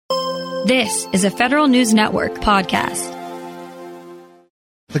This is a Federal News Network podcast.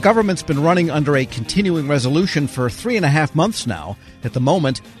 The government's been running under a continuing resolution for 3.5 months now. At the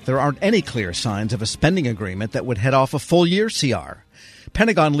moment, there aren't any clear signs of a spending agreement that would head off a full-year CR.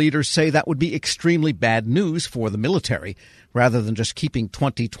 Pentagon leaders say that would be extremely bad news for the military. Rather than just keeping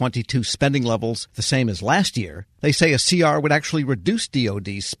 2022 spending levels the same as last year, they say a CR would actually reduce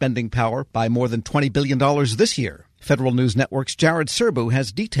DoD's spending power by more than $20 billion this year. Federal News Network's Jared Serbu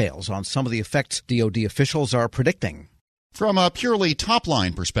has details on some of the effects DoD officials are predicting. From a purely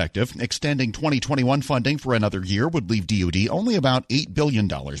top-line perspective, extending 2021 funding for another year would leave DoD only about $8 billion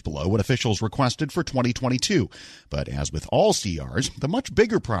below what officials requested for 2022. But as with all CRs, the much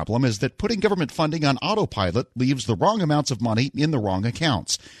bigger problem is that putting government funding on autopilot leaves the wrong amounts of money in the wrong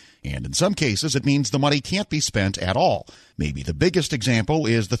accounts. And in some cases, it means the money can't be spent at all. Maybe the biggest example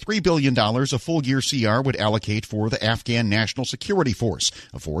is the $3 billion a full-year CR would allocate for the Afghan National Security Force,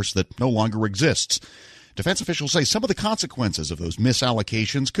 a force that no longer exists. Defense officials say some of the consequences of those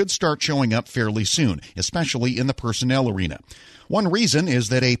misallocations could start showing up fairly soon, especially in the personnel arena. One reason is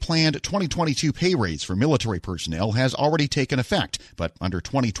that a planned 2022 pay raise for military personnel has already taken effect, but under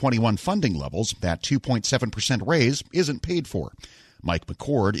 2021 funding levels, that 2.7% raise isn't paid for. Mike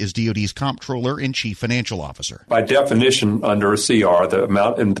McCord is DoD's Comptroller and Chief Financial Officer. By definition, under a CR, the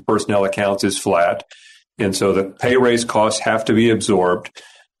amount in the personnel accounts is flat, and so the pay raise costs have to be absorbed.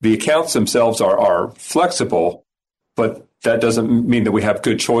 The accounts themselves are flexible, but that doesn't mean that we have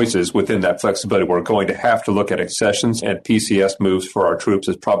good choices within that flexibility. We're going to have to look at accessions, and PCS moves for our troops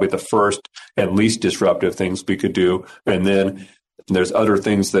is probably the first and least disruptive things we could do. And then there's other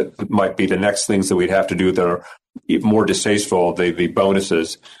things that might be the next things that we'd have to do that are more distasteful, the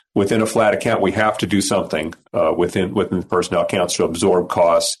bonuses. Within a flat account, we have to do something within the personnel accounts to absorb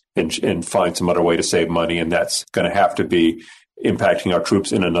costs and find some other way to save money, and that's going to have to be impacting our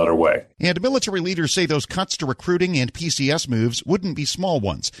troops in another way. And military leaders say those cuts to recruiting and PCS moves wouldn't be small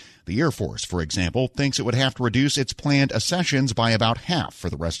ones. The Air Force, for example, thinks it would have to reduce its planned accessions by about half for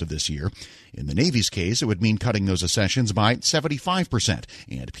the rest of this year. In the Navy's case, it would mean cutting those accessions by 75%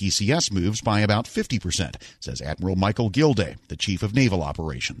 and PCS moves by about 50%, says Admiral Michael Gilday, the Chief of Naval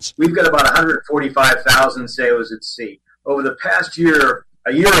Operations. We've got about 145,000 sailors at sea. Over the past year,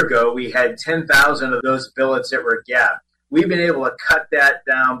 a year ago, we had 10,000 of those billets that were gapped. We've been able to cut that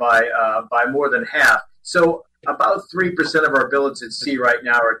down by more than half. So about 3% of our billets at sea right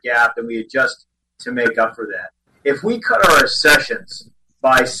now are gapped, and we adjust to make up for that. If we cut our accessions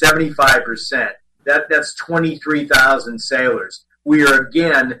by 75%, that's 23,000 sailors. We are,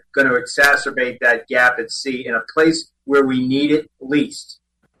 again, going to exacerbate that gap at sea in a place where we need it least.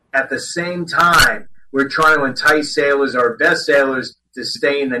 At the same time, we're trying to entice sailors, our best sailors, to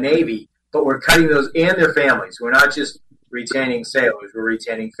stay in the Navy, but we're cutting those and their families. We're not just retaining sailors, we're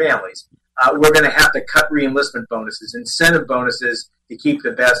retaining families. We're going to have to cut re-enlistment bonuses, incentive bonuses to keep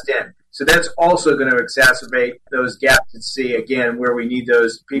the best in. So that's also going to exacerbate those gaps at sea, again, where we need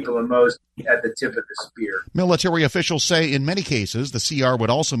those people the most at the tip of the spear. Military officials say in many cases the CR would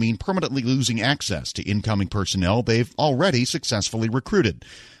also mean permanently losing access to incoming personnel they've already successfully recruited.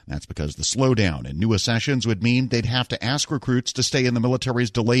 That's because the slowdown in new accessions would mean they'd have to ask recruits to stay in the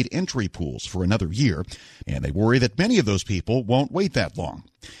military's delayed entry pools for another year, and they worry that many of those people won't wait that long.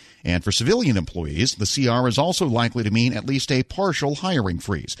 And for civilian employees, the CR is also likely to mean at least a partial hiring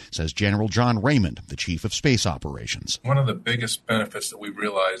freeze, says General John Raymond, the Chief of Space Operations. One of the biggest benefits that we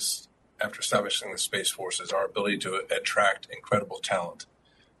realized after establishing the Space Force is our ability to attract incredible talent.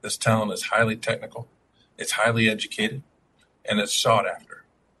 This talent is highly technical, it's highly educated, and it's sought after.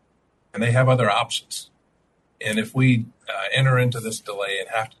 And they have other options. And if we enter into this delay and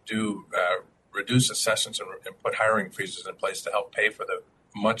have to do reduce accessions and put hiring freezes in place to help pay for the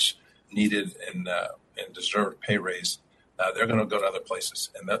much needed and deserved pay raise, they're going to go to other places.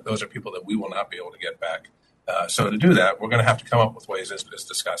 And those are people that we will not be able to get back. So to do that, we're going to have to come up with ways, as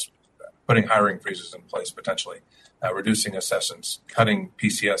discussed, putting hiring freezes in place potentially, reducing accessions, cutting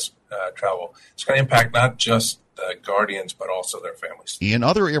PCS travel. It's going to impact not just Guardians, but also their families. In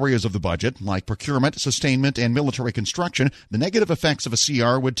other areas of the budget, like procurement, sustainment, and military construction, the negative effects of a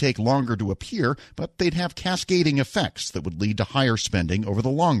CR would take longer to appear, but they'd have cascading effects that would lead to higher spending over the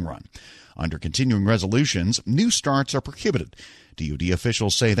long run. Under continuing resolutions, new starts are prohibited. DoD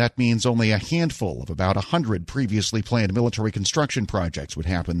officials say that means only a handful of about 100 previously planned military construction projects would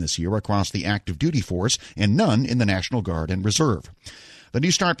happen this year across the active duty force, and none in the National Guard and Reserve. The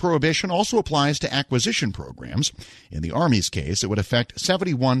New Start prohibition also applies to acquisition programs. In the Army's case, it would affect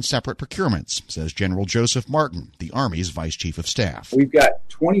 71 separate procurements, says General Joseph Martin, the Army's Vice Chief of Staff. We've got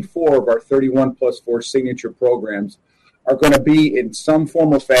 24 of our 31 plus 4 signature programs are going to be in some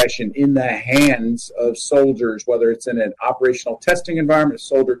form or fashion in the hands of soldiers, whether it's in an operational testing environment, a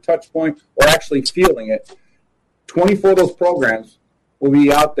soldier touch point, or actually fielding it. 24 of those programs will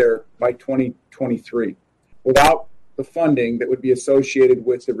be out there by 2023. Without the funding that would be associated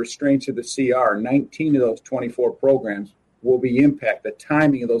with the restraints of the CR, 19 of those 24 programs will be impacted. The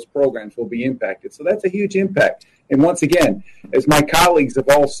timing of those programs will be impacted. So that's a huge impact. And once again, as my colleagues have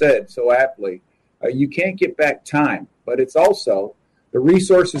all said so aptly, you can't get back time, but it's also the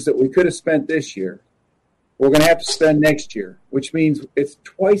resources that we could have spent this year, we're going to have to spend next year, which means it's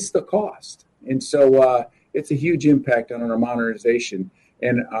twice the cost. And so it's a huge impact on our modernization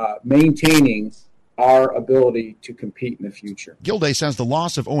and maintaining our ability to compete in the future. Gilday says the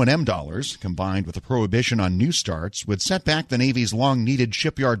loss of O&M dollars, combined with a prohibition on new starts, would set back the Navy's long-needed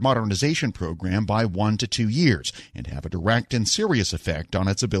shipyard modernization program by 1 to 2 years and have a direct and serious effect on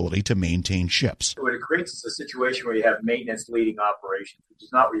its ability to maintain ships. What it creates is a situation where you have maintenance leading operations, which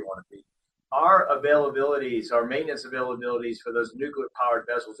is not where you want to be. Our availabilities, our maintenance availabilities for those nuclear-powered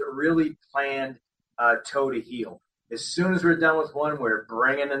vessels are really planned toe to heel. As soon as we're done with one, we're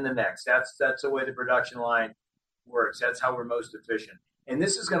bringing in the next. That's the way the production line works. That's how we're most efficient. And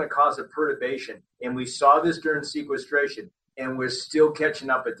this is going to cause a perturbation. And we saw this during sequestration, and we're still catching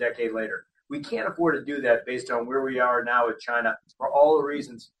up a decade later. We can't afford to do that based on where we are now with China for all the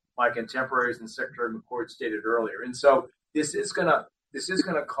reasons my contemporaries and Secretary McCord stated earlier. And so this is going to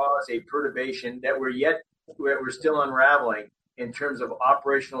cause a perturbation that we're still unraveling in terms of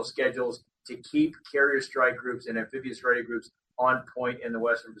operational schedules to keep carrier strike groups and amphibious strike groups on point in the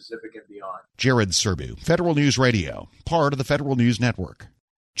Western Pacific and beyond. Jared Serbu, Federal News Radio, part of the Federal News Network.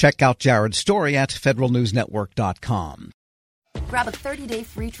 Check out Jared's story at federalnewsnetwork.com. Grab a 30-day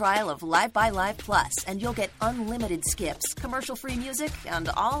free trial of Live by Live Plus, and you'll get unlimited skips, commercial-free music, and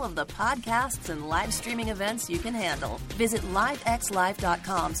all of the podcasts and live streaming events you can handle. Visit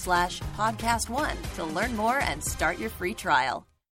livexlive.com/podcast1 to learn more and start your free trial.